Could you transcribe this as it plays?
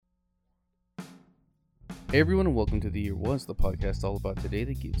Hey everyone, and welcome to The Year Was, the podcast all about today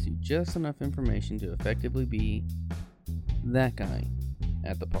that gives you just enough information to effectively be that guy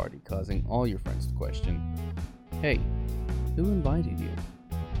at the party, causing all your friends to question, hey, who invited you?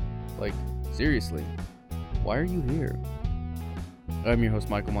 Like, seriously, why are you here? I'm your host,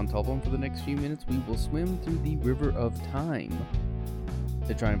 Michael Montalvo, and for the next few minutes we will swim through the river of time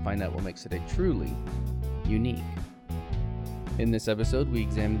to try and find out what makes today truly unique. In this episode, we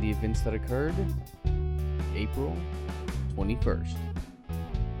examine the events that occurred April 21st.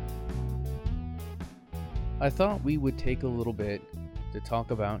 I thought we would take a little bit to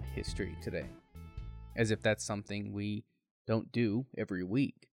talk about history today, as if that's something we don't do every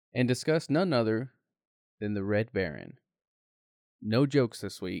week, and discuss none other than the Red Baron. No jokes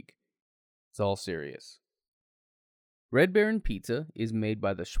this week, it's all serious. Red Baron Pizza is made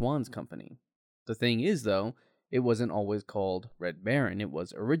by the Schwan's Company. The thing is, though, it wasn't always called Red Baron, it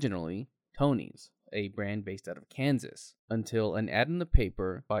was originally Tony's, a brand based out of Kansas, until an ad in the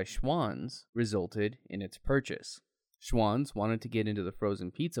paper by Schwan's resulted in its purchase. Schwan's wanted to get into the frozen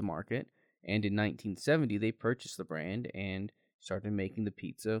pizza market, and in 1970 they purchased the brand and started making the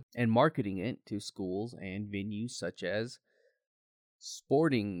pizza and marketing it to schools and venues such as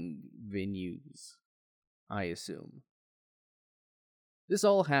sporting venues, I assume. This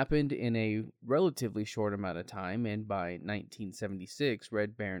all happened in a relatively short amount of time, and by 1976,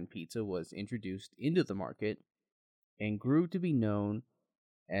 Red Baron Pizza was introduced into the market and grew to be known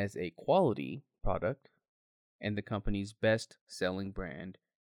as a quality product and the company's best-selling brand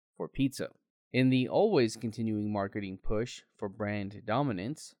for pizza. In the always continuing marketing push for brand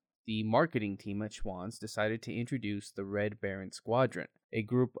dominance, the marketing team at Schwan's decided to introduce the Red Baron Squadron, a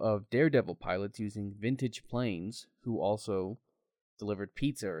group of daredevil pilots using vintage planes who also delivered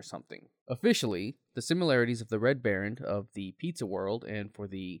pizza or something. Officially, the similarities of the Red Baron of the pizza world and, for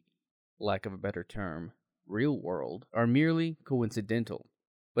the lack of a better term, real world, are merely coincidental,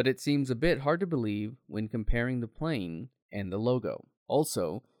 but it seems a bit hard to believe when comparing the plane and the logo.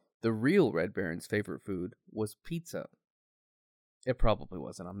 Also, the real Red Baron's favorite food was pizza. It probably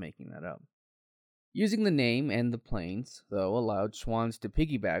wasn't, I'm making that up. Using the name and the planes, though, allowed Schwan's to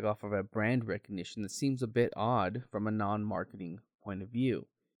piggyback off of a brand recognition that seems a bit odd from a non-marketing point of view.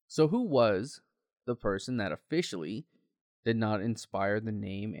 So who was the person that officially did not inspire the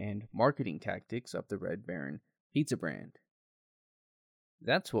name and marketing tactics of the Red Baron pizza brand?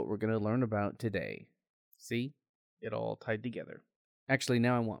 That's what we're going to learn about today. See? It all tied together. Actually,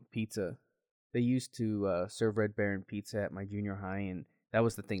 now I want pizza. They used to serve Red Baron pizza at my junior high, and that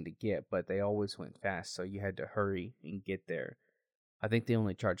was the thing to get, but they always went fast, so you had to hurry and get there. I think they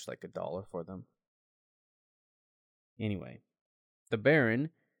only charged like $1 for them. Anyway, the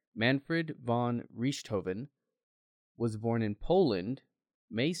Baron, Manfred von Richthofen, was born in Poland,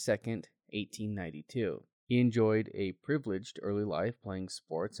 May 2nd, 1892. He enjoyed a privileged early life playing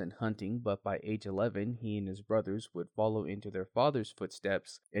sports and hunting, but by age 11, he and his brothers would follow into their father's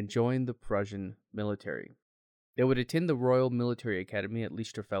footsteps and join the Prussian military. They would attend the Royal Military Academy at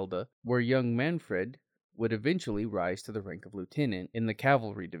Lichterfelde, where young Manfred would eventually rise to the rank of lieutenant in the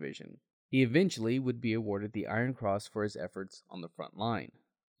cavalry division. He eventually would be awarded the Iron Cross for his efforts on the front line.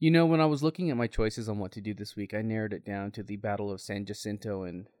 You know, when I was looking at my choices on what to do this week, I narrowed it down to the Battle of San Jacinto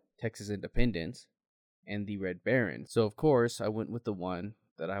and Texas Independence and the Red Baron. So, of course, I went with the one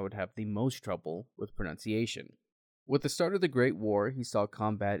that I would have the most trouble with pronunciation. With the start of the Great War, he saw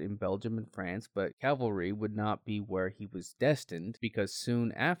combat in Belgium and France, but cavalry would not be where he was destined because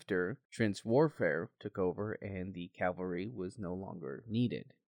soon after, trench warfare took over and the cavalry was no longer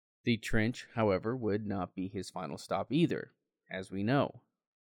needed. The trench, however, would not be his final stop either, as we know.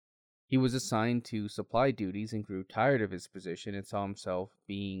 He was assigned to supply duties and grew tired of his position and saw himself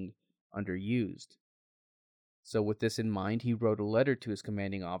being underused. So with this in mind, he wrote a letter to his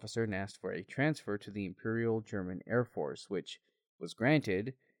commanding officer and asked for a transfer to the Imperial German Air Force, which was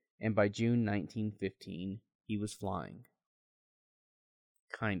granted, and by June 1915, he was flying.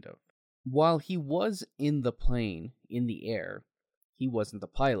 Kind of. While he was in the plane, in the air, he wasn't the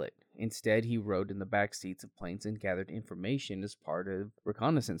pilot. Instead, he rode in the back seats of planes and gathered information as part of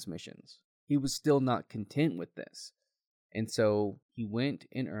reconnaissance missions. He was still not content with this, and so he went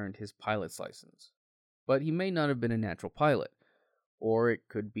and earned his pilot's license. But he may not have been a natural pilot, or it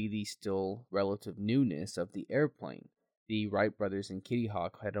could be the still relative newness of the airplane. The Wright brothers and Kitty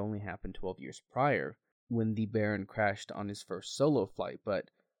Hawk had only happened 12 years prior, when the Baron crashed on his first solo flight,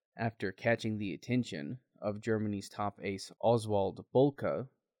 but after catching the attention of Germany's top ace Oswald Boelcke,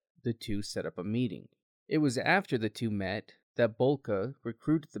 the two set up a meeting. It was after the two met that Boelcke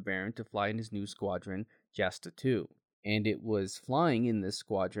recruited the Baron to fly in his new squadron, Jasta II. And it was flying in this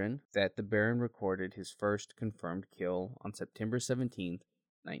squadron that the Baron recorded his first confirmed kill on September 17th,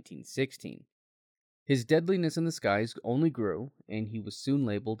 1916. His deadliness in the skies only grew, and he was soon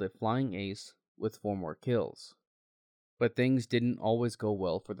labeled a flying ace with 4 more kills. But things didn't always go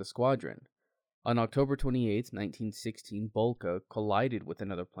well for the squadron. On October 28, 1916, Bolka collided with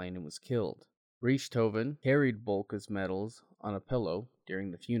another plane and was killed. Richthofen carried Bolka's medals on a pillow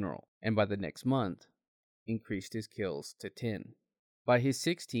during the funeral, and by the next month, increased his kills to 10. By his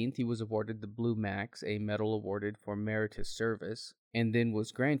 16th, he was awarded the Blue Max, a medal awarded for meritorious service, and then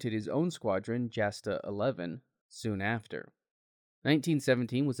was granted his own squadron, Jasta 11, soon after.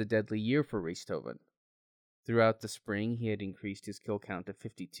 1917 was a deadly year for Richthofen. Throughout the spring, he had increased his kill count to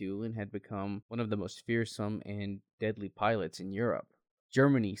 52 and had become one of the most fearsome and deadly pilots in Europe.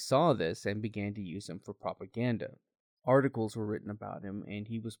 Germany saw this and began to use him for propaganda. Articles were written about him, and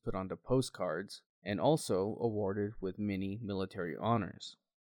he was put onto postcards and also awarded with many military honors.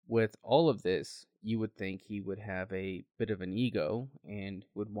 With all of this, you would think he would have a bit of an ego and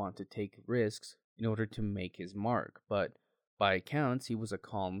would want to take risks in order to make his mark, but by accounts, he was a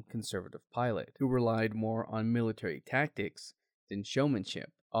calm, conservative pilot who relied more on military tactics than showmanship,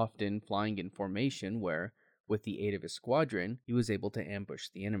 often flying in formation where, with the aid of his squadron, he was able to ambush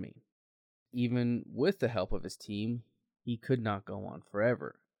the enemy. Even with the help of his team, he could not go on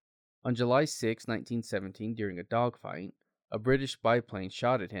forever. On July 6, 1917, during a dogfight, a British biplane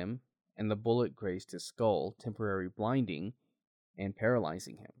shot at him, and the bullet grazed his skull, temporarily blinding and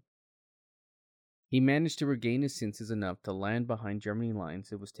paralyzing him. He managed to regain his senses enough to land behind German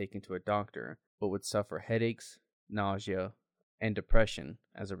lines and was taken to a doctor, but would suffer headaches, nausea, and depression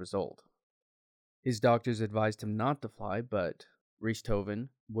as a result. His doctors advised him not to fly, but Richthofen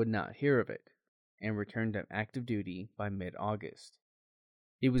would not hear of it, and returned to active duty by mid-August.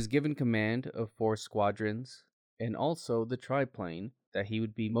 He was given command of 4 squadrons, and also the triplane that he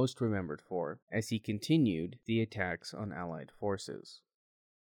would be most remembered for, as he continued the attacks on Allied forces.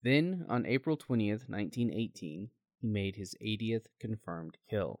 Then, on April 20th, 1918, he made his 80th confirmed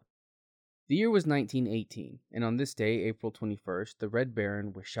kill. The year was 1918, and on this day, April 21st, the Red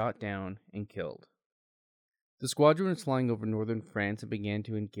Baron was shot down and killed. The squadron was flying over northern France and began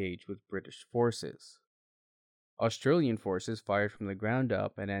to engage with British forces. Australian forces fired from the ground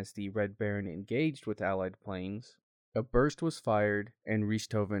up, and as the Red Baron engaged with Allied planes, a burst was fired and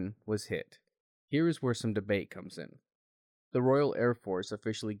Richthofen was hit. Here is where some debate comes in. The Royal Air Force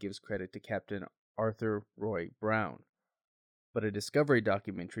officially gives credit to Captain Arthur Roy Brown, but a Discovery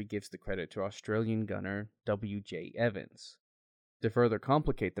documentary gives the credit to Australian gunner W.J. Evans. To further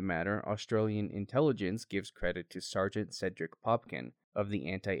complicate the matter, Australian intelligence gives credit to Sergeant Cedric Popkin of the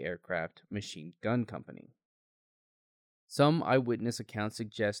Anti-Aircraft Machine Gun Company. Some eyewitness accounts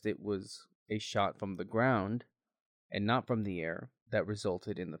suggest it was a shot from the ground and not from the air that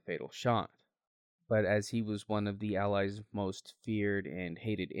resulted in the fatal shot. But as he was one of the Allies' most feared and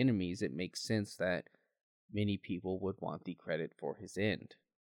hated enemies, it makes sense that many people would want the credit for his end.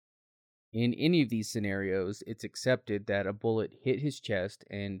 In any of these scenarios, it's accepted that a bullet hit his chest,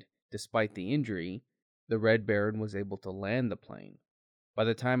 and despite the injury, the Red Baron was able to land the plane. By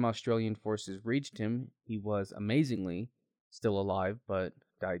the time Australian forces reached him, he was, amazingly, still alive, but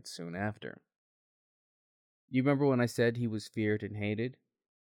died soon after. You remember when I said he was feared and hated?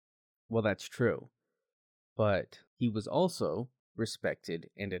 Well, that's true. But he was also respected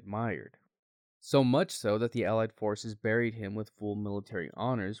and admired. So much so that the Allied forces buried him with full military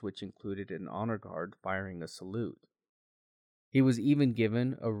honors, which included an honor guard firing a salute. He was even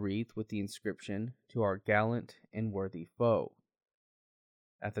given a wreath with the inscription, "To our gallant and worthy foe."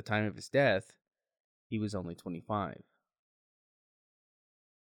 At the time of his death, he was only 25.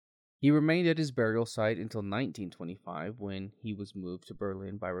 He remained at his burial site until 1925, when he was moved to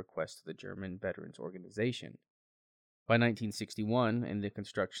Berlin by request of the German Veterans Organization. By 1961, and the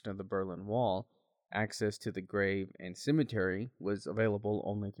construction of the Berlin Wall, access to the grave and cemetery was available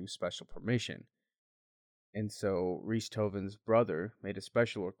only through special permission. And so Richthofen's brother made a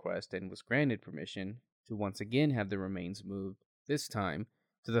special request and was granted permission to once again have the remains moved, this time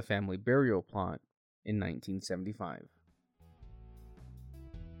to the family burial plot in 1975.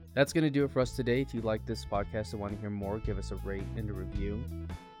 That's going to do it for us today. If you like this podcast and want to hear more, give us a rate and a review.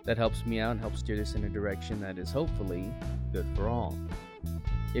 That helps me out and helps steer this in a direction that is hopefully good for all.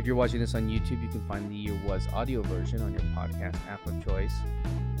 If you're watching this on YouTube, you can find the Year Was audio version on your podcast app of choice.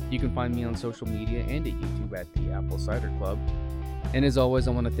 You can find me on social media and at YouTube at the Apple Cider Club. And as always,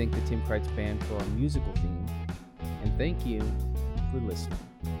 I want to thank the Tim Kreitz Band for our musical theme. And thank you for listening.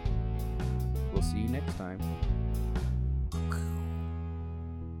 We'll see you next time.